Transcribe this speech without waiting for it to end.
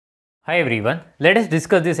Hi everyone, let us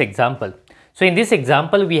discuss this example. So in this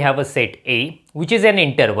example we have a set A which is an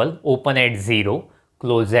interval open at 0,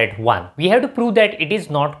 close at 1. We have to prove that it is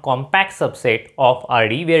not compact subset of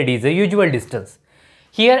Rd where D is a usual distance.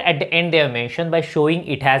 Here at the end they have mentioned by showing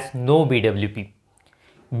it has no BWP.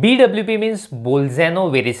 BWP means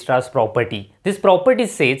Bolzano-Weierstrass property. This property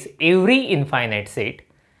says every infinite set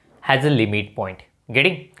has a limit point.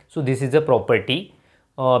 Getting? So this is a property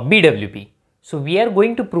BWP. So we are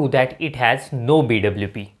going to prove that it has no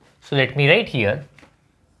BWP. So let me write here,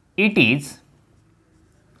 it is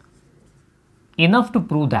enough to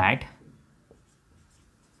prove that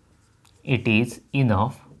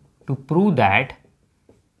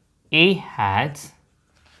A has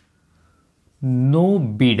no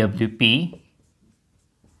BWP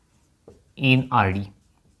in Rd.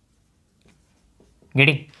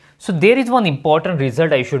 Getting? So there is one important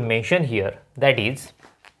result I should mention here, that is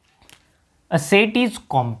a set is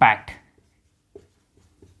compact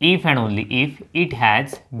if and only if it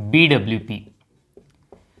has BWP.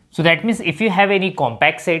 So that means if you have any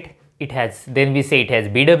compact set, then we say it has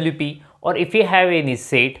BWP, or if you have any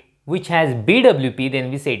set which has BWP,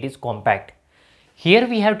 then we say it is compact. Here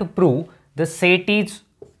we have to prove the set is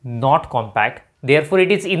not compact, therefore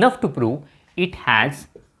it is enough to prove it has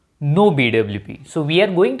no BWP. So we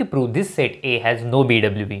are going to prove this set A has no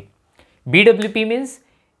BWP. BWP means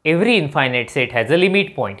every infinite set has a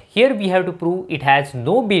limit point. Here we have to prove it has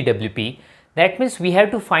no BWP. That means we have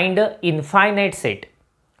to find an infinite set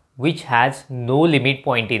which has no limit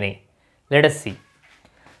point in A. Let us see.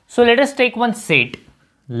 So let us take one set,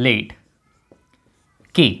 let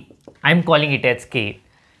K. I am calling it as K.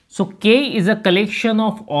 So K is a collection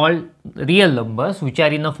of all real numbers which are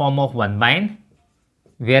in the form of 1 by n,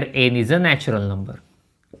 where n is a natural number.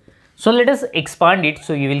 So let us expand it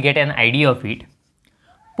so you will get an idea of it.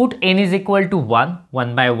 Put n is equal to 1,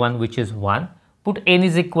 1 by 1 which is 1. Put n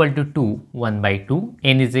is equal to 2, 1 by 2.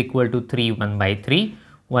 N is equal to 3, 1 by 3,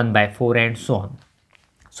 1 by 4 and so on.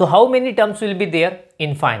 So how many terms will be there?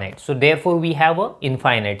 Infinite. So therefore we have a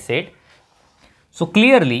infinite set. So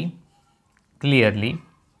clearly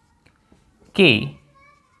K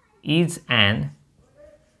is an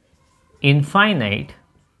infinite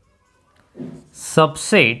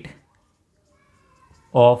subset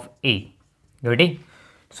of A. Ready?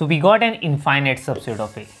 So we got an infinite subset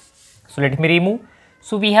of A. So let me remove.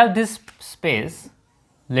 So we have this space,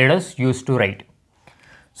 let us use to write.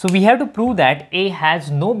 So we have to prove that A has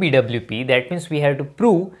no BWP. That means we have to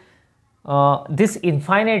prove this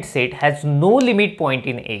infinite set has no limit point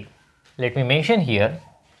in A. Let me mention here.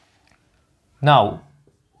 Now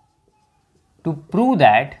to prove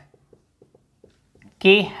that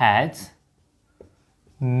K has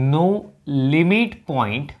no limit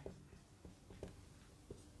point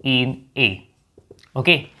in A.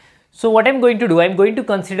 Okay. So what I am going to do, I am going to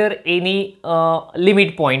consider any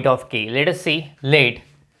limit point of K. Let us say let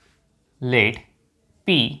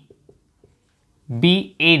P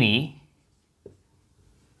be any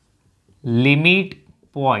limit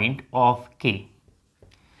point of K.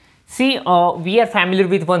 See, we are familiar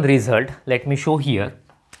with one result. Let me show here.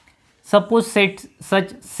 Suppose such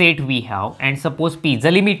set we have, and suppose P is the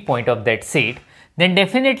limit point of that set, then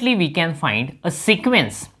definitely we can find a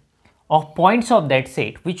sequence of points of that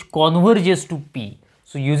set which converges to P.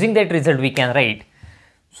 So using that result we can write,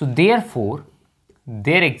 so therefore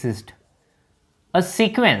there exists a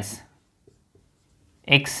sequence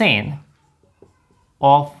xn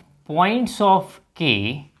of points of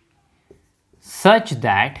K such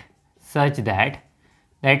that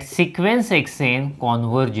sequence xn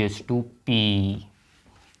converges to P.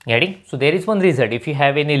 Getting? So there is one result. If you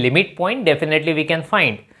have any limit point, definitely we can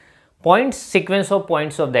find sequence of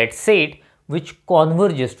points of that set which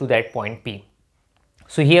converges to that point P.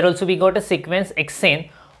 So here also we got a sequence xn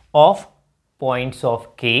of points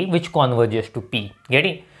of K which converges to P.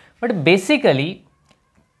 Getting? But basically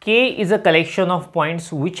K is a collection of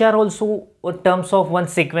points which are also terms of one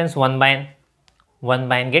sequence 1 by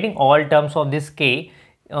n. Getting? All terms of this K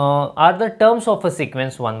are the terms of a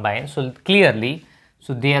sequence 1 by n. So clearly,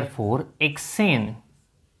 so therefore xn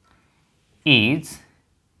is,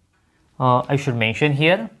 I should mention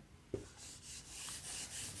here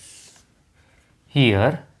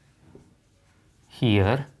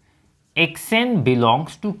xn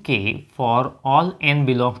belongs to K for all n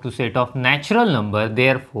belongs to set of natural number.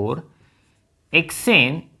 Therefore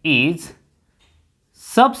xn is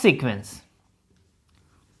subsequence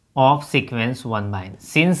of sequence 1 by n.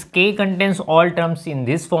 Since K contains all terms in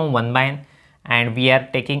this form 1 by n, and we are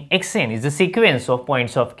taking xn is the sequence of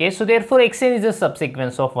points of K, so therefore xn is a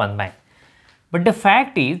subsequence of 1 by n. But the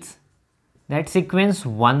fact is that sequence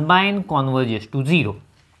 1 by n converges to 0.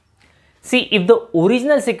 See, if the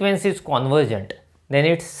original sequence is convergent, then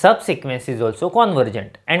its subsequence is also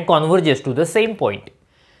convergent and converges to the same point.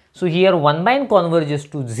 So here 1 by n converges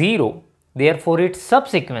to 0, therefore its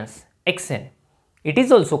subsequence xn, it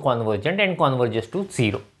is also convergent and converges to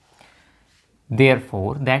 0.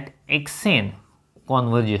 Therefore that xn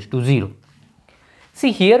converges to 0.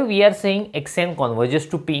 See, here we are saying xn converges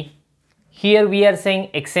to p. Here we are saying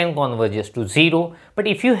xn converges to 0. But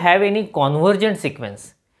if you have any convergent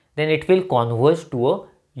sequence, then it will converge to a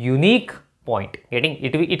unique point.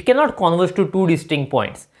 It cannot converge to two distinct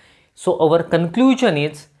points. So our conclusion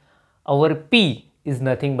is our p is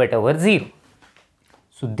nothing but our 0.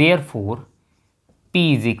 So therefore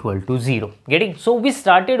p is equal to 0. So we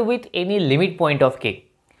started with any limit point of k.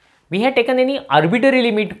 We had taken any arbitrary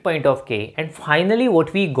limit point of k, and finally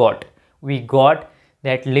what we got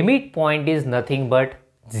that limit point is nothing but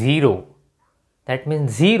 0. That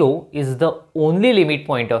means 0 is the only limit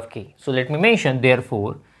point of k. So let me mention,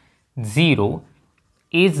 therefore 0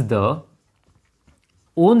 is the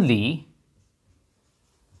only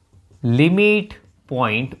limit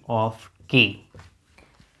point of k.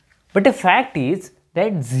 But the fact is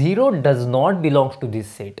that 0 does not belong to this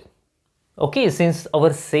set. Okay, since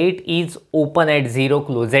our set is open at 0,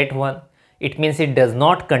 close at 1, it means it does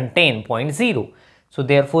not contain point 0. So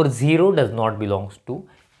therefore 0 does not belong to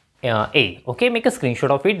A. Okay, make a screenshot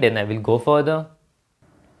of it, then I will go further.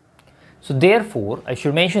 So therefore I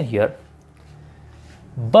should mention here,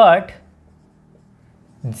 but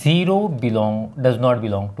 0 does not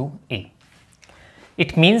belong to A.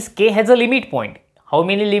 It means k has a limit point. How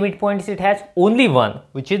many limit points it has? Only one,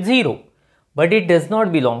 which is 0. But it does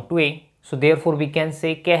not belong to A. So therefore we can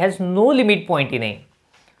say k has no limit point in A.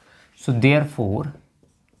 So therefore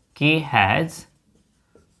k has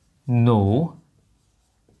no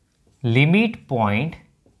limit point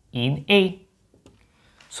in A.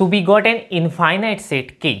 So we got an infinite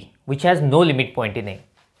set k which has no limit point in A.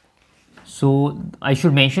 So I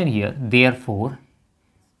should mention here, therefore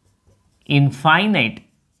infinite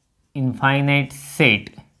set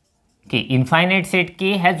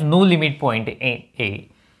k has no limit point in A.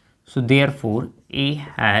 So therefore A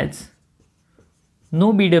has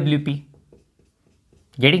no BWP.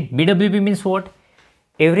 BWP means what?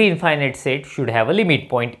 Every infinite set should have a limit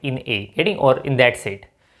point in A, or in that set.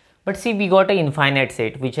 But see, we got an infinite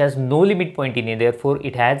set which has no limit point in A, therefore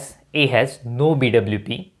A has no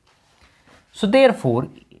BWP. So therefore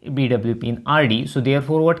BWP in RD, so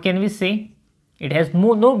therefore what can we say? It has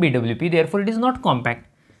no BWP, therefore it is not compact.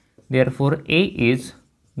 Therefore A is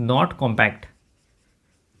not compact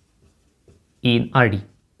in RD.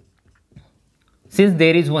 Since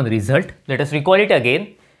there is one result, let us recall it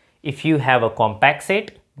again. If you have a compact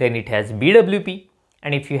set, then it has BWP,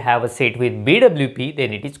 and if you have a set with BWP,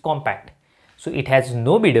 then it is compact. So it has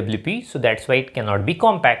no BWP, so that's why it cannot be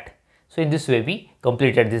compact. So in this way we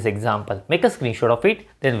completed this example. Make a screenshot of it,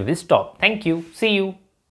 then we will stop. Thank you. See you.